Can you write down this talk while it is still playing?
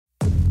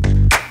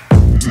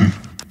Oh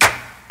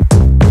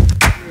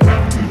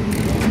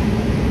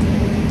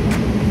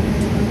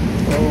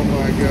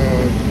my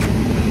God.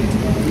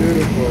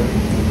 Beautiful.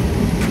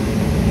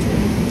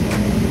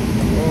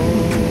 Oh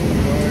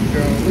my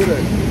God. Look at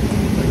that.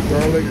 That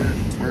garlic.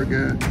 We're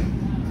good.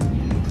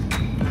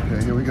 Okay,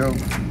 here we go.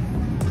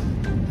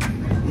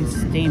 It's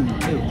steaming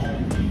too.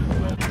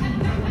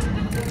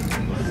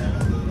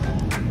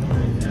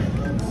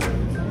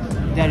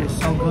 That is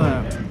so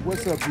good.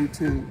 What's up,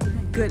 YouTube?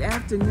 Good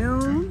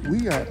afternoon.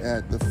 We are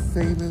at the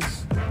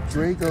famous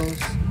Dragos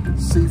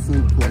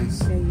Seafood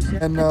place.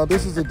 And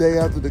this is the day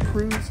after the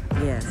cruise.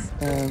 Yes.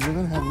 And we're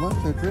gonna have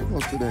lunch at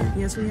Dragos today.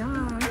 Yes, we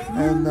are.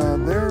 And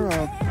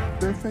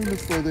they're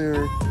famous for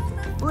their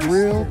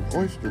grilled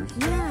oysters.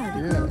 Yeah,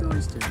 grilled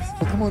oysters.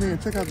 So come on in,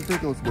 check out the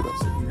Dragos with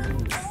us.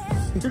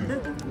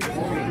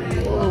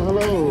 Oh,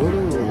 hello.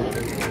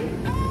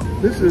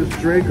 This is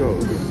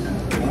Dragos.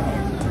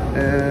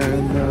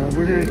 And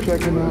we're here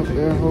checking out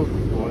their whole.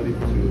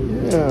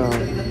 Yeah.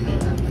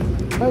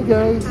 Hi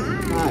guys.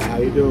 Hi, how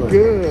you doing?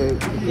 Good.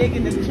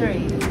 Digging this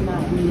train.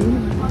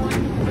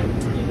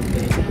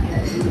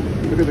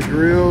 Look at the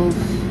grills.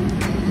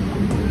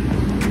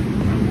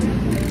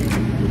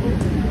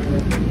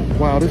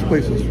 Wow, this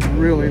place is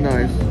really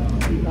nice.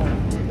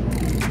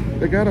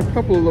 They got a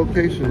couple of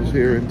locations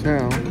here in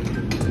town.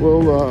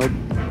 We'll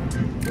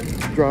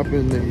drop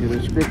in the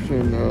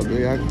description of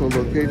the actual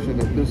location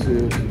that this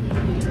is.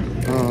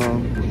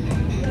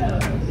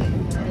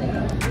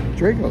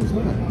 Dragos, huh?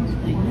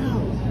 I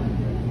know.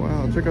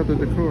 Wow, check out the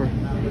decor. I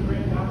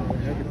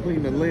have to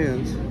clean the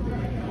lens.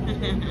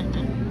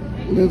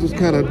 The lens is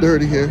kind of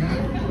dirty here.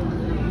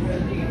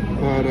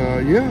 But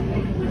yeah.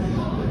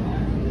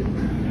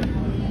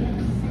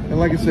 And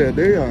like I said,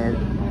 they are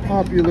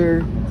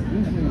popular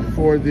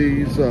for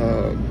these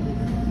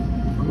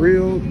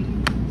grilled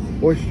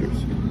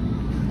oysters.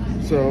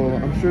 So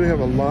I'm sure they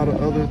have a lot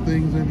of other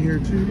things in here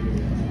too.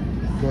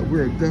 But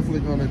we're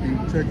definitely going to be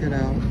checking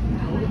out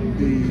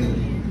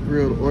the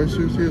grilled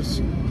oysters.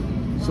 Here's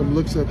some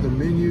looks at the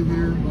menu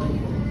here.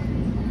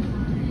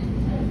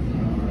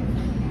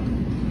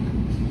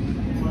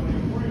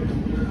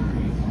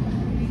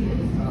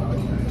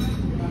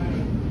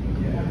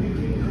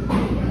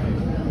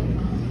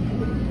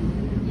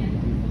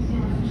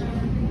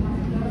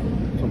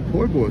 Some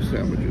po' boy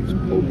sandwiches,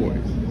 po'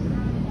 boys.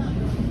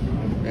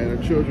 And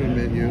a children's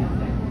menu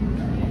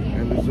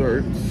and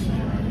desserts.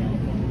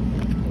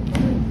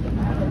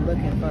 I'm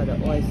looking for the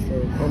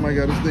oysters. Oh my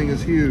God, this thing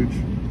is huge.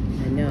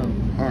 I know.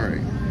 All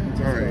right.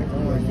 How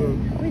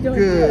you doing?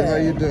 Good. How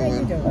you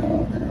doing?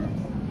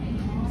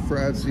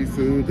 Fried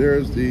seafood.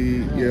 There's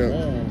the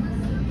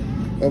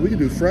Oh, we can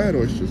do fried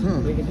oysters, huh?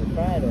 We can do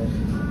fried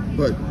oysters.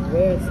 But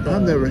Where's the?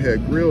 I've never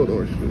had grilled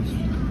oysters.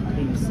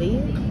 Can you see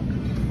it?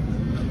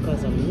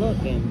 Because I'm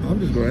looking. I'm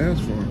just gonna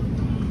ask for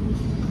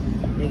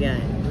them. They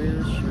got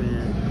grilled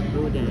shrimp,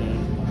 boudin,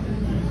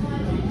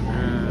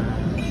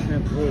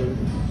 shrimp roux.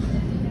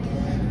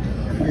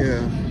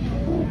 Yeah.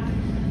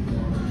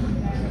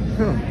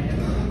 Huh.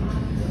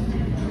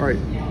 All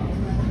right.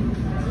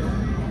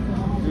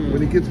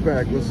 When he gets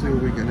back, let's see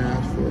what we can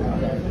ask for.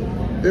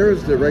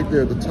 There's the right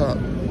there at the top.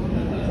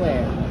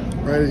 Where?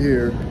 Right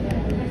here.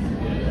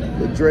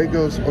 The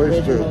Dragos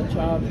oyster. Original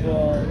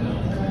charcoal.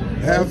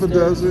 Half a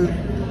dozen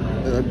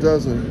and a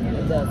dozen.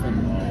 A dozen.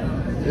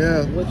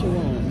 Yeah. What you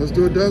want? Let's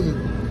do a dozen.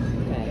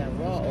 Okay. Got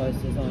raw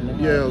oysters on the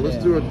Yeah, let's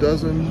do a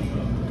dozen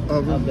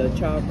of them. Of the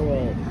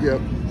charcoal.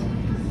 Yep.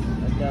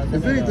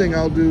 If anything,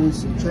 I'll do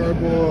some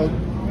charbroiled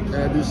and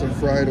I'll do some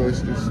fried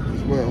oysters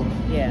as well.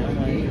 Yeah,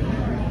 you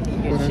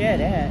can share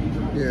that.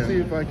 Yeah. See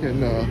if I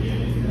can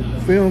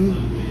film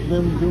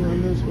them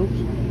doing this. Oops,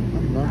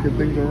 I'm knocking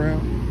things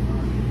around.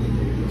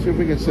 See if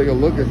we can take a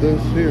look at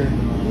this here.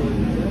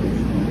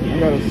 You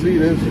gotta see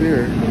this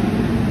here.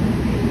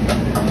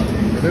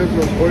 And there's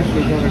those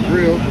oysters on the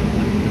grill.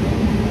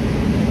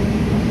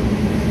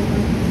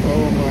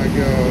 Oh my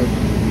God.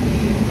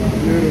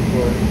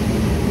 Beautiful.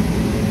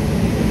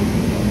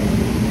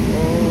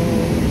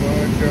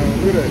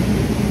 Look at that.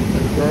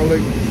 That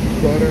garlic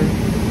butter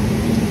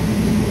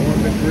on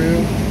the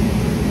grill.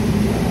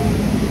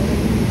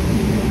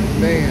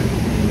 Man,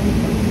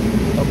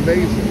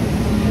 amazing.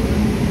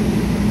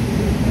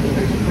 And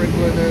they're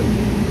sprinkling it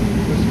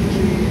with some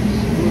cheese,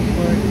 looks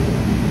like.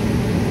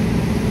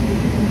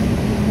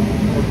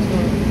 On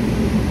top.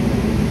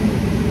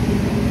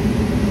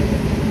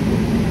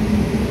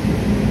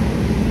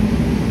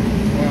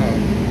 Wow.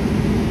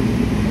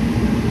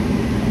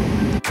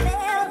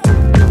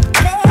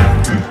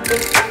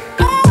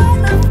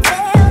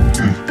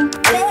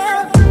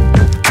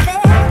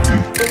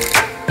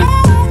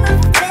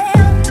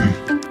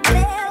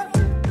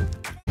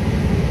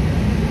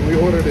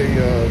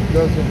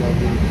 Dozen of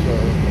these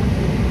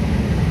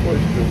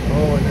oysters.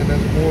 Oh, and then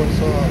there's more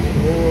sauce,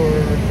 more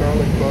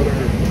garlic butter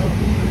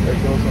that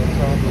goes on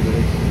top of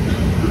this.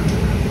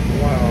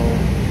 Wow.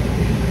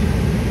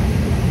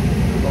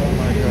 Oh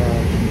my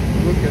gosh.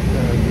 Look at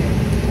that.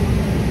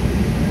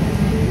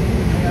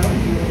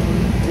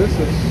 This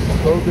is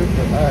so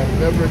different. I have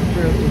never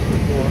experienced this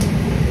before.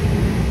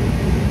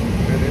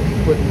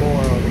 putting more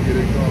on to get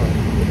it going.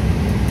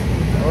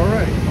 All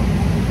right.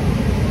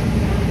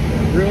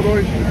 Grilled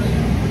oysters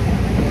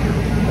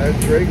at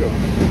Dragos.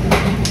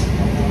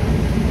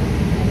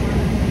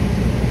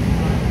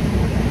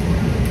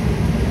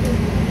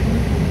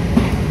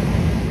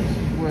 This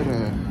is what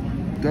a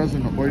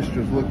dozen of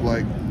oysters look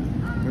like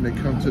when they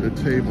come to the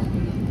table.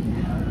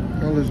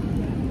 All this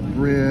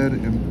bread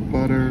and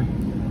butter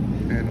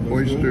and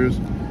oysters.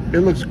 It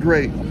looks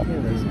great. It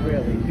looks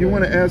really good. You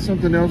want to add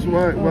something else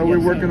while we're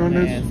working on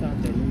this? Add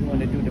something. You want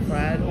to do the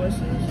fried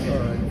oysters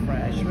or the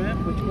fried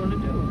shrimp? What you want to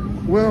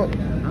do? Well, I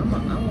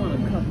want a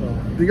couple.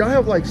 do y'all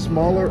have like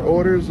smaller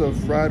orders of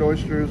fried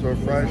oysters or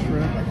fried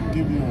shrimp? I can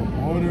give you an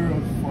order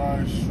of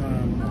fried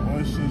shrimp. The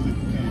oysters, it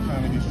can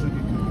kind of get tricky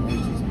because the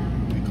oysters,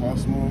 they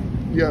cost more.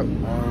 Yeah.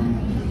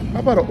 How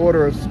about an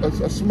order a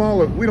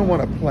smaller? We don't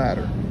want a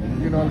platter,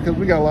 you know, because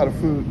we got a lot of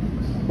food.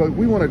 But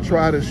we want to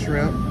try the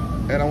shrimp,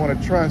 and I want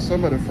to try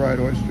some of the fried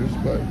oysters.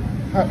 But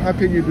how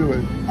can you do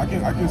it? I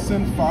can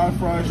send 5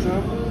 fried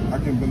shrimp.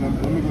 But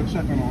let me go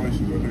check on the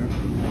oysters, okay?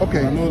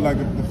 Okay. I know like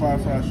the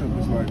 5 fried shrimp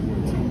is like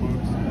what,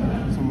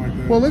 $10, something like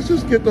that. Well, let's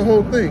just get the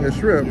whole thing of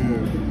shrimp.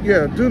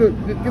 Yeah,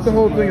 get the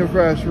whhole thing of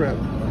fried shrimp.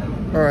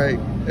 All right,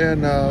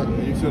 and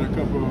you said a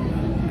couple of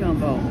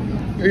Gumbo.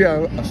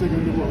 yeah,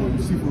 chicken gumbo,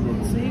 seafood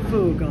gumbo.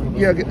 Seafood gumbo.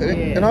 yeah,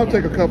 and I'll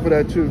take a cup of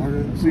that too.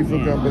 Okay.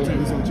 Seafood gumbo. Take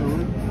this on to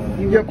it.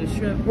 You Yep, want the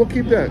shrimp? we'll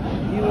keep that.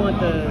 You want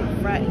the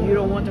fried? You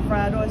don't want the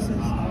fried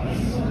oysters?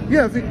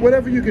 Yeah,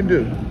 whatever you can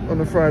do on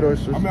the fried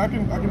oysters. I mean, I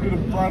can do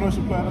the fried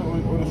oyster platter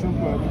or the shrimp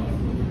platter.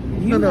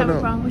 You No. have a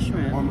problem with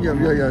shrimp?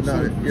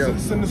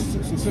 Send the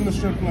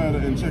shrimp platter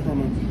and check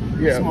on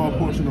the Yeah. small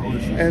portion of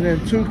oysters. And then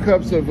 2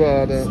 cups of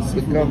the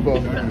gumbo.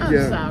 I'm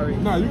Yeah, sorry.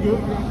 Nah, you good.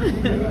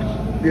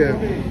 yeah.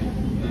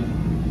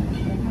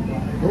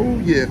 Oh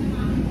yeah.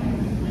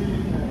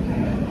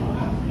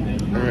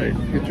 All right,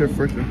 get your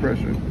first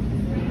impression.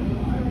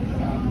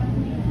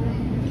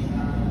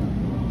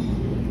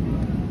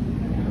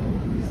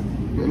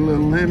 Put a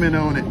little lemon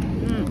on it. A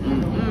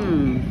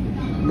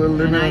little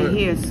lemon And I on it.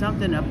 hear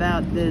something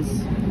about this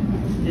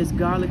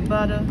garlic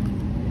butter.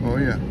 Oh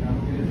yeah.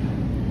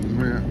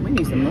 Yeah. We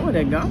need some more of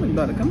that garlic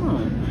butter. Come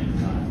on.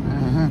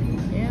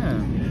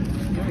 Yeah.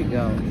 There we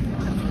go.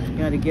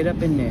 Got to get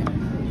up in there.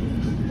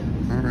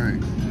 All right.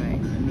 All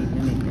right.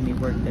 Let me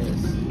work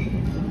this.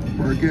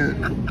 Work it.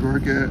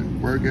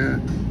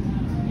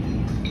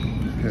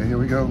 Okay, here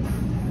we go.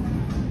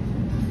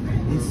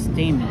 It's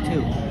steaming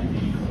too.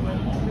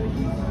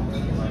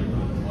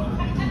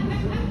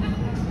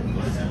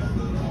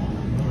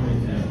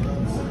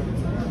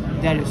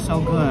 That is so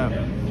good.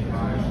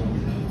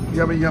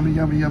 Yummy.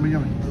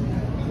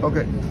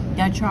 Okay.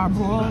 That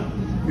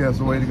charbroil, Yeah, it's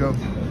the way to go.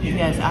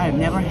 yes, I have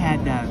never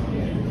had that.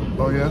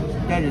 Oh yeah?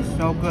 That is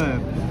so good.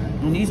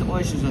 And these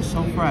oysters are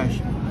so fresh.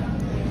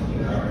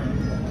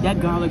 That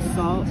garlic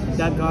salt,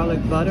 that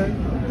garlic butter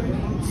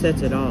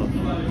sets it off.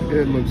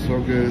 It looks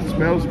so good. It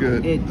smells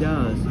good. It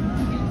does.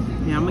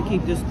 Yeah, I'm gonna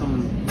keep this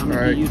spoon. I'm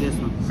gonna give you this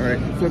one. All right,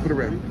 flip it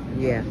around.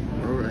 Yeah.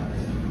 All right.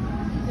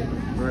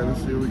 All right,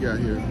 let's see what we got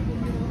here.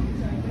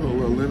 Put a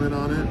little lemon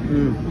on it.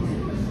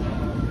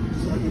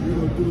 So I can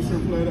do the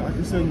shrimp platter. I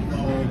can send 10 from.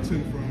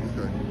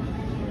 Okay.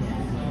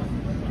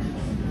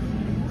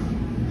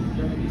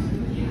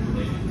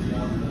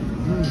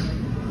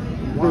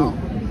 Wow,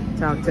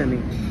 Talk to me.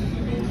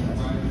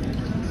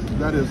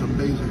 that is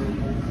amazing.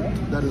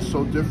 That is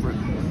so different.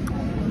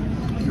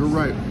 You're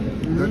right.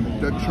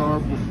 That char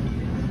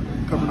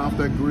coming off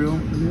that grill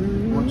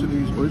onto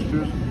these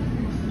oysters,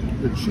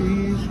 the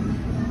cheese,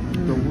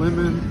 the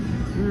lemon,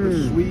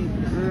 the sweet,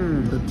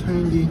 the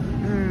tangy,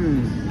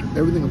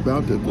 everything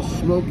about it. The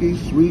smoky,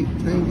 sweet,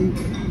 tangy.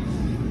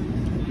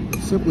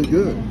 Simply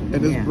good.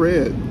 And this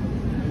bread.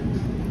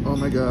 Oh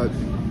my God.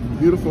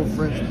 Beautiful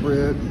French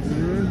bread. I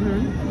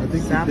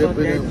think you dip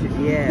it in.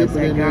 Yeah, Dip it's it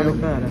that in garlic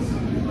there. butter.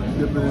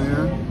 Dip it in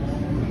there.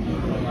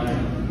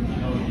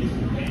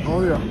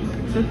 Oh yeah.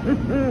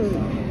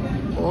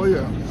 Oh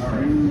yeah.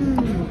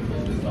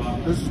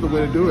 This is the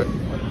way to do it.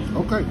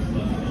 Okay.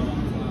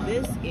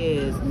 This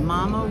is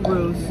Mama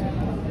Ruth's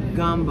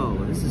gumbo.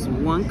 This is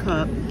 1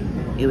 cup.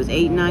 It was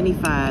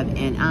 $8.95,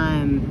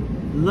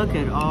 and look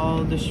at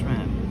all the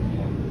shrimp.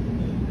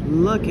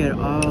 Look at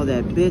all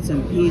that bits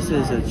and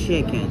pieces of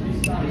chicken,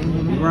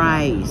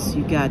 rice.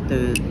 You got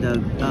the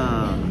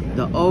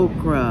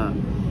okra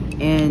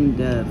and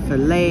the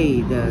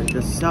filet,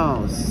 the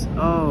sauce.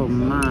 Oh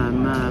my,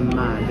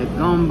 the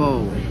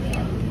gumbo.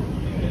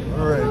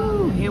 All right.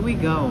 Ooh, here we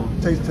go.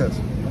 Taste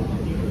test.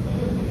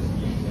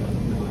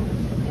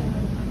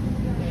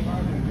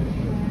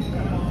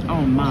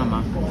 Oh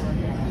mama,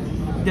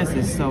 this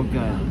is so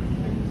good.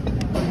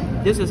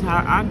 This is how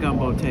our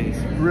gumbo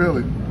tastes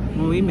Really?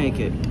 when we make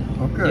it.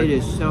 Okay. It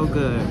is so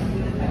good.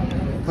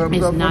 Thumbs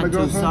It's up on not the too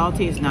go, huh?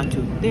 salty. It's not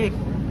too thick.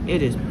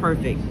 It is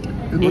perfect.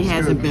 It looks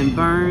hasn't good. been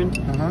burned.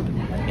 Uh-huh.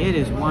 It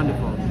is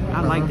wonderful.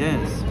 I like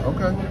this.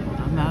 Okay.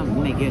 I'm not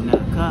gonna get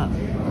another cup.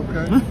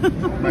 Okay.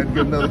 Might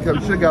get another cup.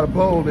 Should have got a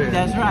bowl there.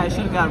 That's right.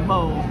 Should have got a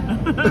bowl.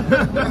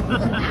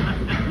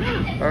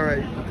 All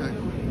right. Okay.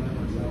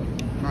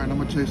 All right, I'm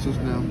gonna taste this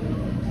now.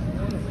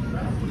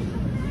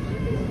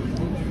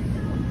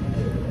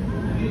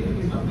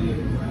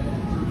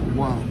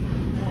 Wow.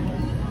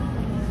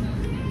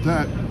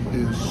 That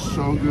is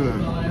so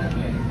good.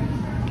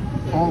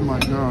 Oh my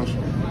gosh.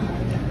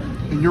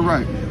 And you're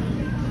right.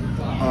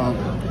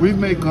 We've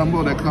made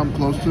gumbo that come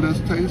close to this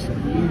taste,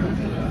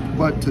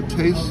 but to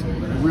taste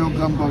real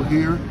gumbo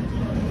here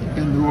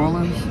in New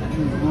Orleans,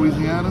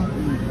 Louisiana,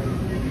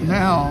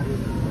 now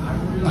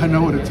I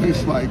know what it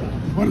tastes like,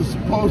 what it's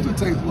supposed to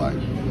taste like.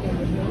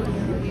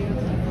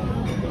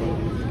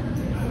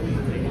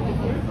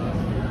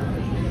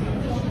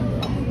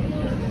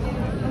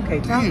 Okay,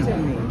 talk to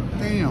me.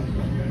 Damn.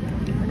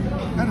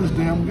 That is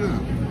damn good.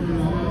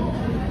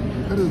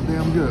 That is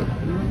damn good.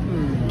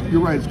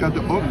 You're right, it's got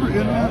the okra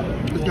in there,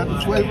 it's got the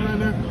flavor in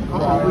there.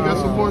 Uh-oh, we got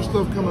some more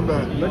stuff coming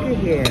back. Look at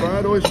here.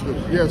 Fried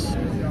oysters, yes.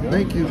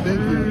 Thank you, thank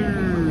you.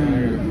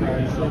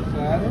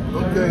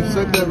 Okay,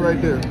 set that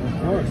right there.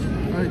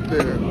 Right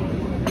there.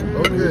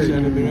 Okay.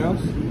 Anything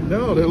else?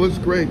 No, that looks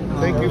great.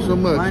 Thank you so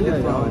much.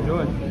 Wonderful.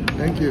 Enjoy.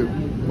 Thank you.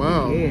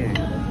 Wow. Yeah.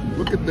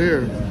 Look at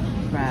there.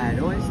 Fried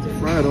oysters.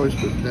 Fried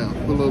oysters now.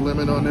 Put a little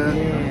lemon on that.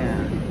 Yeah.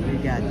 We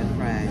got the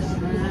fried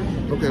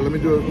shrimp. Okay, let me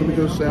do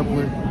a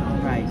sampling.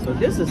 Right. So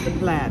this is the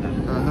platter.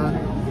 Uh-huh.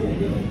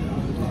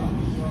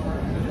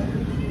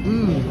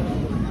 Mmm.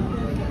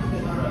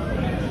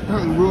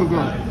 That is real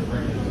good.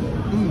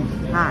 Mmm.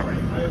 Hot.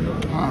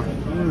 Hot.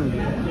 Mm.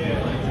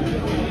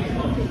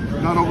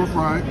 Not over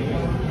fried.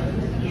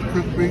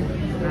 Crispy.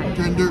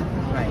 Tender.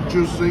 Right.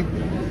 Juicy.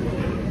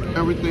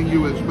 Everything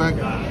you expect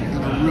in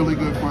a really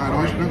good fried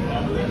oyster.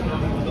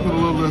 Put a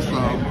little of this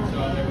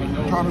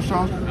tartar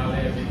sauce.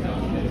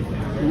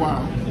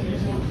 Wow.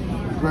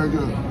 Very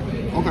good.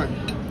 Okay.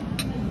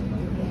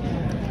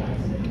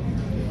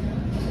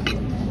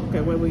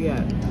 Okay, what we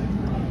got?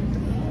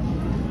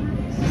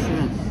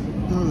 Shrimp.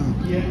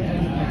 Look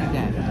at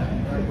that.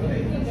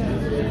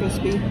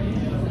 Crispy.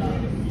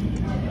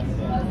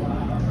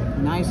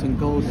 Nice and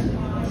golden.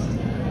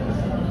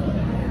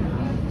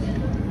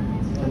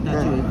 I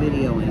thought you were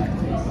videoing.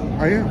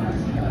 I am.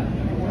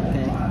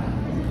 Okay.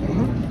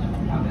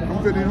 I'm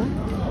videoing.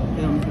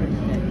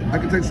 I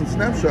can take some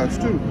snapshots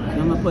too.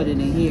 I'm gonna put it in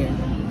here.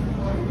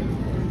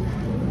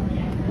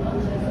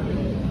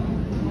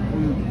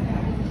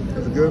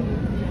 Is it good?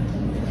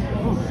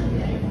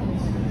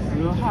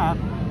 Real hot.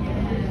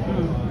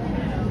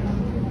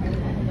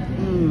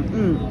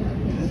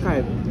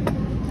 Okay.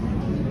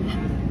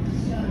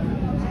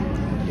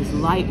 It's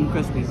light and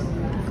crispy.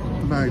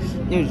 Nice.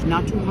 It's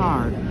not too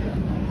hard.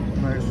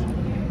 Nice.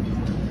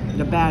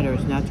 The batter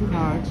is not too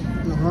hard.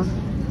 Uh-huh.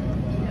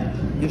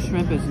 The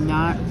shrimp is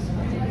not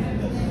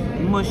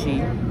mushy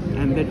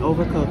and been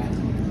overcooked.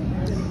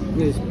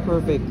 It is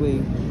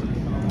perfectly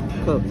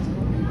cooked.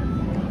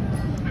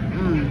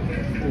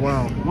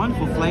 Wow.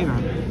 Wonderful flavor.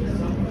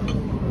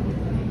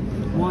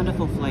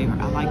 Wonderful flavor.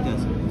 I like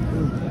this.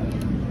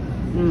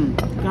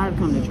 Gotta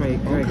come to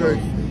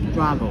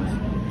Dragos.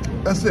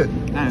 That's it.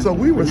 So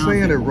we were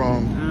saying it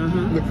wrong.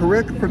 The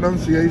correct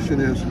pronunciation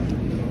is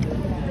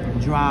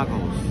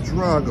Dragos.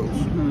 Dragos.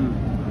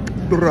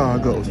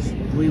 Dragos.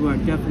 We were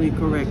definitely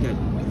corrected.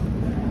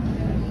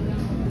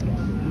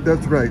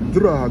 That's right,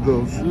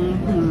 Dragos.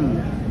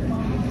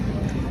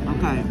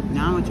 Okay,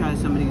 now I'm gonna try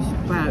some of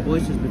these fried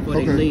oysters before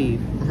they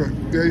leave.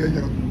 Okay,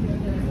 yeah.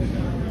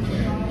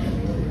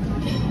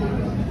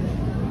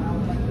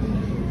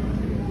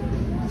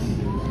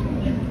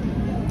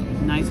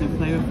 Nice and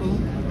flavorful.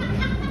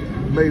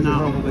 Amazing, Not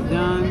huh?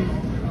 overdone.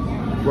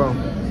 Wow.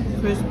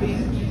 Crispy.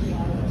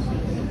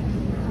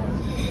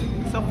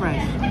 So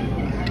fresh.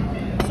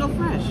 So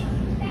fresh.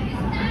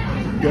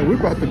 Yeah, we're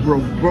about to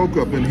broke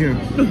up in here.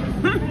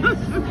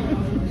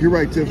 You're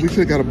right, Tiff. We should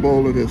have got a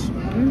bowl of this.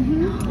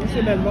 You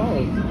should have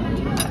bowl.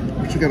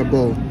 We should have got a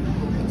bowl.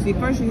 See,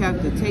 first you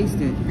have to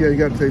taste it. Yeah, you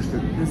got to taste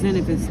it. Because then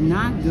if it's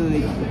not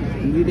good,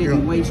 you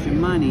didn't waste your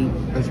money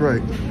That's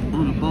right.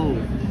 on a bowl.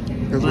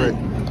 That's But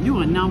right. you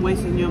are not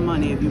wasting your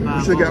money if you buy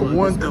You a should bowl. have got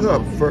one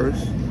cup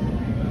first,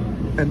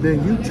 and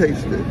then you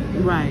taste it.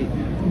 Right.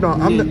 No,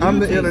 I'm Then the you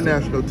taste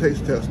international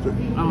taste tester.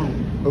 Oh.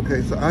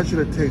 Okay, so I should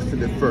have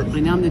tasted it first.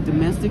 And I'm the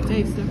domestic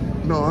taster?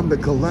 No, I'm the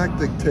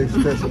galactic taste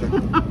tester.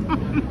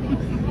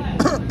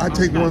 I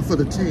take one for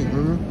the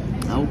team.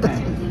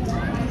 Okay.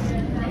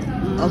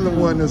 I'm the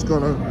one that's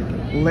gonna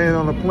land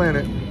on a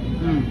planet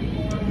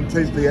and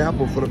taste the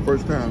apple for the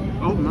first time.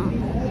 Oh my.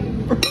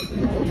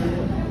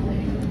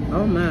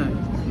 Oh my.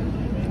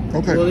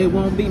 Okay. Well, it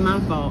won't be my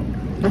fault.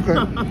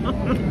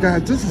 Okay.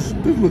 Guys, this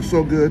looks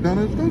so good, don't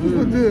it? Don't this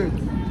look good?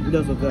 It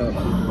does look good.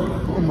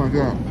 Oh my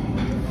God.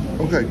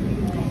 Okay.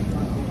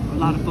 A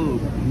lot of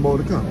food. More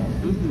to come.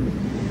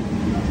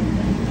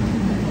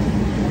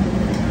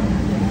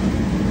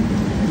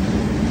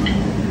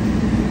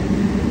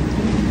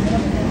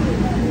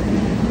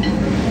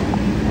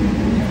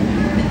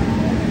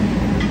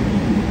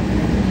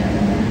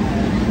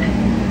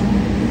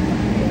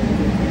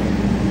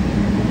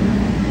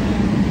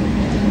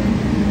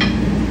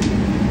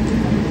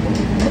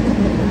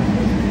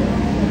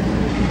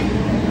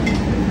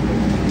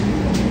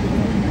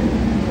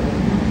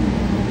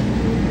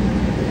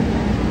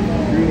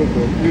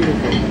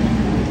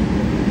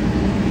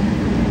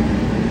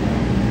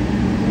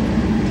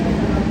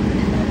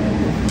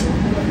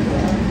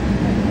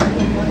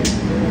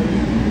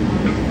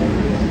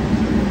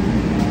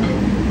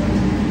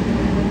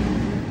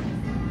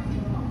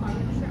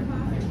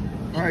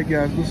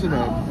 guys, listen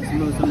up. Let's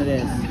move some of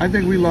this. I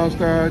think we lost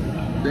our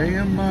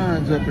damn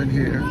minds up in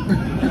here.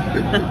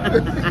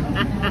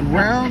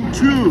 Round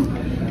 2.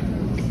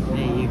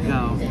 There you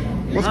go.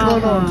 What's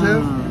going on,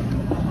 Tiff?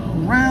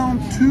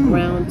 Round 2.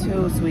 Round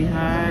 2,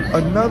 sweetheart.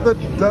 Another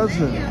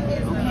dozen.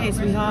 Okay,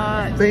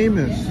 sweetheart.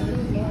 Famous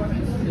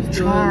Let's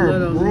do a charred,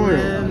 little broiled,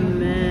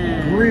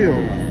 lemon.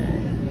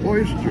 grilled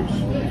oysters.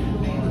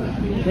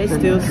 They from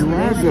still,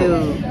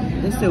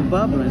 Drago. they're still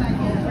bubbling.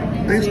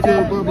 They See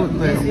still that? bubbling You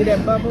now. see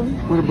that bubble?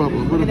 What a bubble,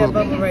 what Look a at that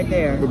bubble. bubble right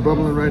there. The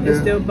bubbling right It's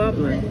there. still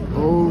bubbling.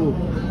 Oh,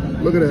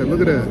 look at that, look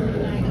at that.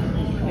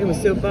 It was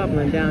still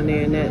bubbling down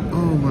there in that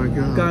Oh my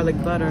God.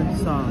 garlic butter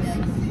sauce.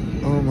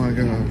 Oh my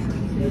gosh.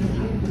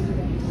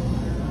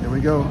 Here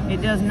we go.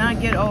 It does not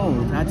get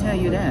old, I tell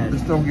you that.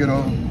 This don't get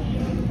old.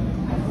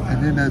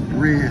 And then that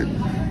bread.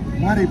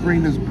 Why they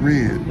bring this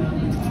bread?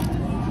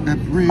 That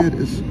bread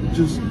is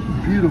just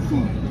beautiful.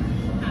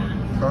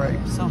 All right.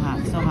 So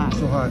hot, so hot.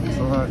 So hot,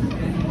 so hot.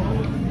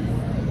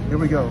 Here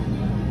we go.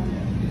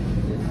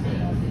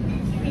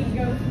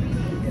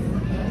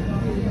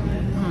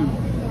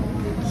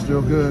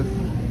 Still good.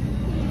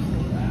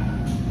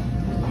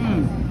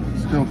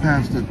 Still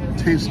past the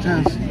taste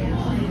test.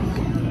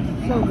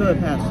 So good,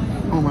 Pastor.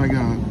 Oh my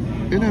God.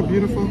 Isn't that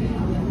beautiful?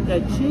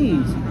 That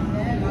cheese.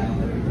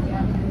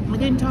 I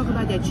didn't talk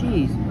about that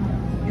cheese.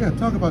 Yeah,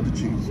 talk about the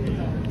cheese.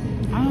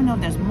 I don't know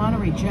if that's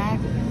Monterey Jack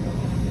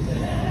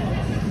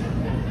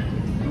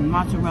or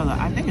mozzarella.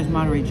 I think it's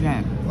Monterey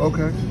Jack.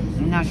 Okay.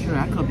 I'm not sure.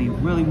 I could be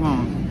really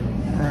wrong.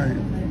 Right.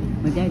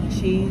 But that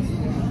cheese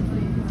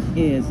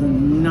is a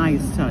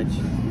nice touch.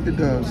 It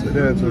does. It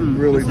adds a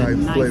really It's a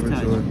nice flavor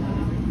touch. to it.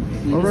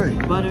 And All this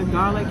right. Butter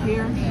garlic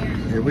here.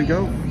 Here we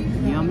go.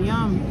 Yum,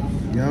 yum.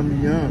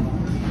 Yum, yum.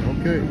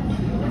 Okay.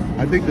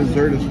 I think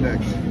dessert is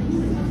next.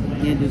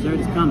 Yeah, dessert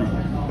is coming.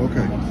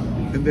 Okay.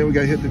 And then we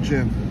got to hit the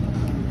gym.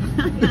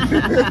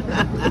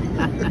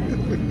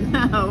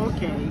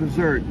 Okay.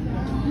 Dessert.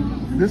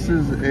 This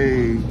is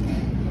a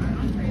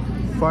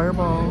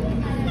fireball.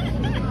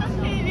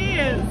 It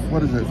is.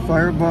 What is it?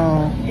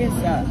 Fireball. It's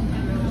a,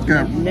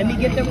 Yeah, let me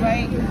get the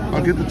right.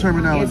 I'll get the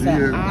terminology It's an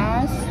here.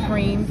 ice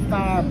cream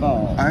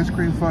fireball. Ice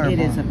cream fireball. It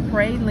is a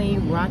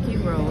praline Rocky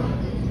Road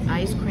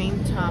ice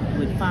cream topped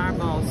with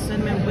fireball,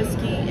 cinnamon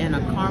whiskey, and a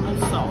caramel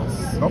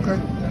sauce. Okay.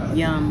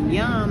 Yum,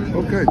 yum.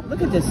 Okay.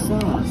 Look at this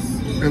sauce.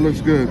 It looks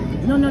good.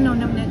 No.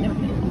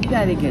 You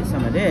gotta get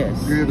some of this.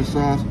 Here's the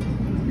sauce.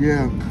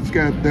 Yeah, it's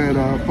got that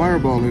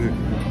fireball in it.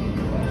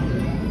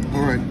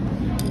 All right.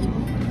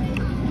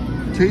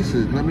 Taste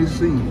it. Let me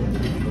see.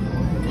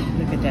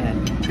 Look at that.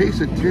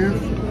 Taste it,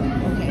 Tiff.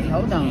 Okay,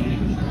 hold on.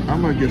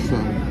 I'm gonna get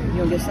some,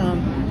 You gonna get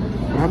some?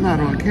 but I'm not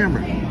on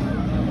camera.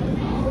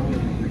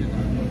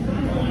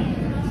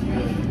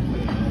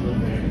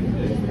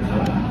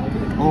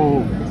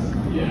 Oh,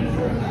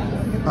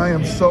 I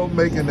am so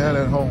making that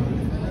at home.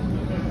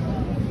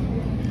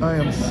 I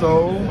am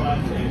so.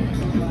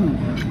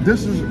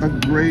 This is a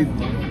great,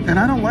 and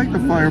I don't like the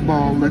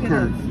fireball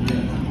liquor.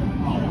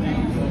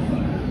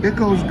 It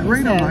goes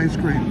great on ice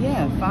cream.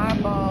 Yeah,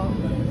 fireball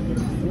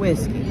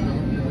whiskey.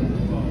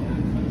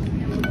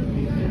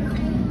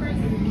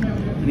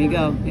 Let me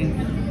go.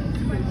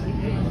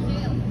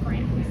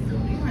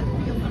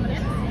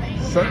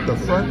 Shut the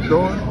front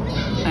door.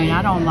 And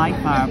I don't like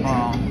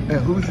fireball. And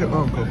who's your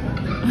uncle?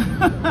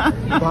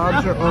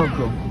 Bob's your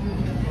uncle.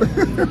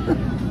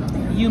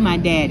 You my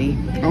daddy.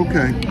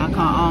 Okay. I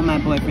call all my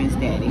boyfriends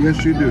daddy.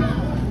 Yes, you do.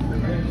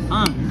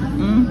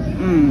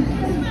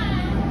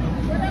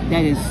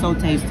 That is so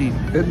tasty.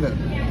 Isn't it?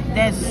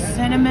 That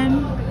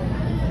cinnamon.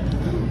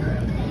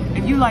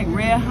 If you like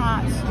Red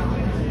Hots,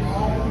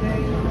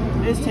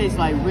 this tastes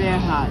like Red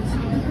Hots.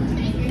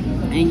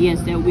 And yes,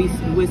 that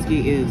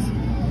whiskey is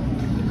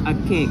a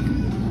kick.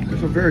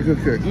 It's a very good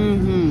kick.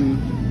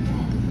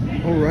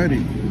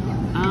 Alrighty.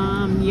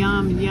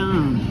 Yum,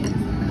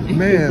 yum.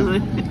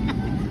 Man.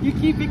 You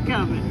keep it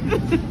coming.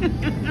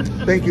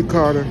 Thank you,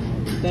 Carter.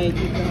 Thank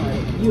you,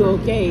 God. You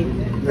okay?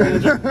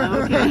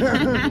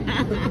 Okay.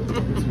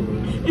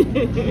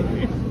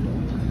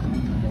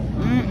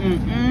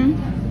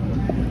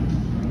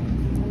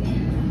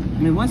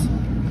 I mean, what's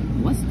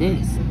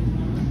this?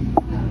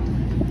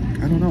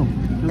 I don't know.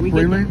 Can A we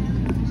get praline?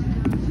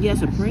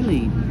 Yes, a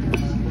praline.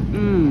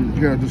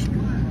 You gotta just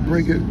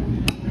break it.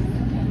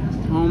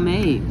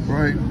 Homemade.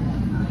 Right.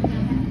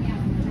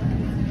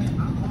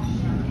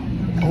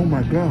 Oh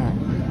my God.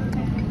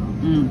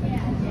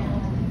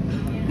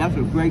 That's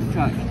a great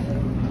touch.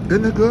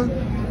 Isn't it good?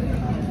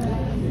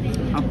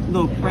 A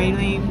little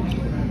praline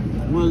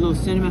with a little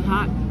cinnamon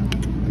hot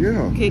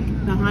Yeah. kick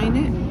behind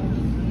it.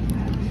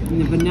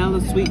 And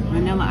the sweet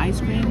vanilla ice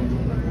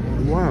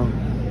cream. Wow.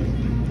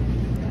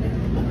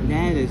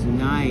 That is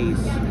nice.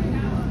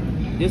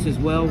 This is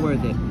well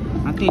worth it.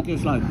 I think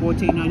it's like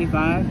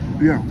 $14.95.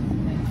 Yeah.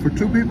 For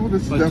two people,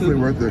 this is For definitely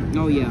two- worth it.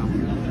 Oh yeah.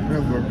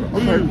 That's worth it.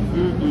 Okay.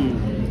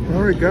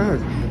 All right,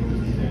 guys.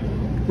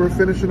 We're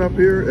finishing up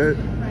here at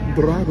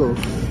Dragos.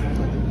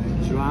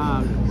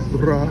 Drago.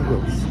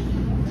 Dragos.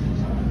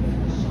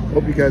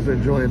 Hope you guys are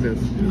enjoying this.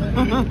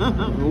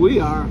 We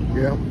are.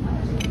 Yeah.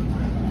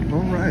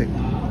 All right.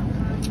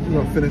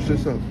 We're gonna finish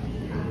this up.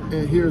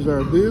 And here's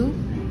our bill.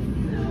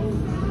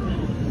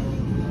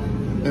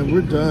 And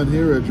we're done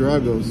here at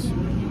Dragos.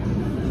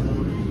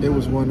 It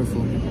was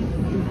wonderful.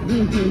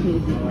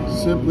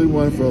 Simply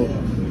wonderful.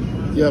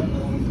 Yep.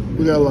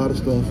 We got a lot of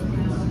stuff,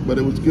 but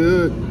it was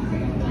good.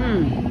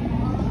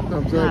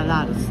 Thumbs Got a up.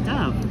 lot of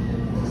stuff.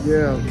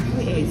 Yeah.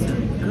 We ate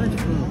some good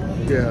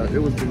food. Yeah,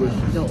 it was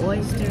delicious. The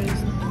oysters,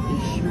 the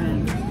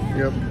shrimp,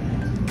 Yep.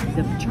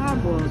 the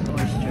charboiled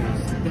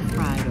oysters, the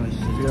fried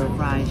oysters, Yeah. the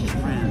fried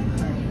shrimp,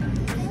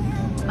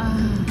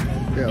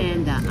 Yeah.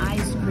 and the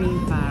ice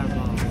cream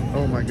fireball.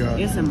 Oh my God.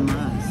 It's a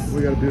must.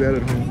 We gotta do that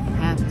at home.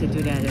 Have to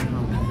do that at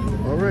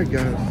home. All right,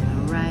 guys.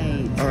 All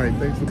right. All right,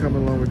 thanks for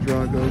coming along with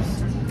Dragos.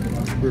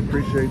 We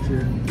appreciate you.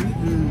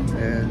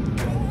 And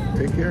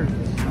take care.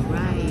 All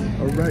right.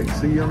 All right,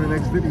 see you on the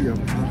next video. All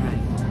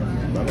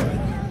right. Bye-bye.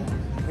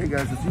 Hey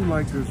guys, if you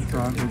like this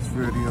Dragos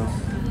video,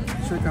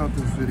 check out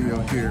this video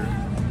here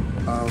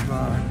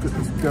of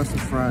this Gus's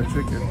fried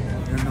chicken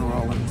in New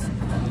Orleans.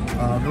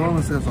 New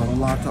Orleans has a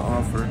lot to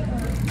offer,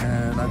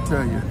 and I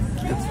tell you,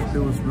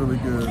 it was really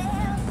good.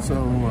 So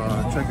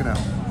check it out.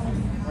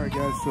 All right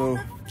guys, so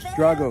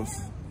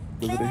Dragos,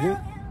 was it a hit?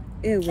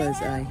 It was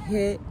a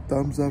hit.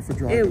 Thumbs up for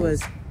Dragos. It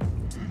was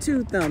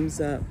 2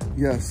 thumbs up.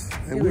 Yes,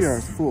 and It we was-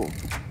 are full.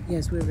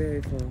 Yes, we're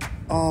very full.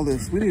 All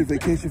this, we need a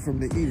vacation from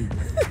the eating.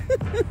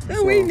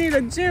 We need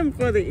a gym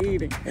for the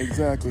eating.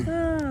 Exactly.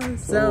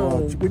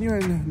 So, When you're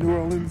in New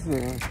Orleans,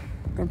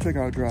 come check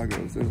out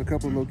Dragos. There's a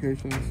couple of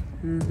locations,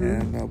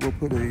 and we'll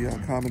put a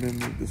comment in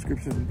the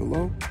description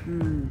below.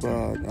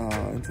 But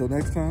until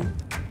next time,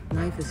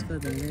 life is for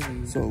the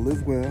living. so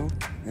live well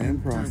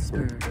and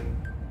prosper.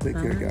 Take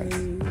care, guys.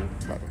 Bye.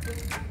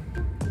 Bye-bye.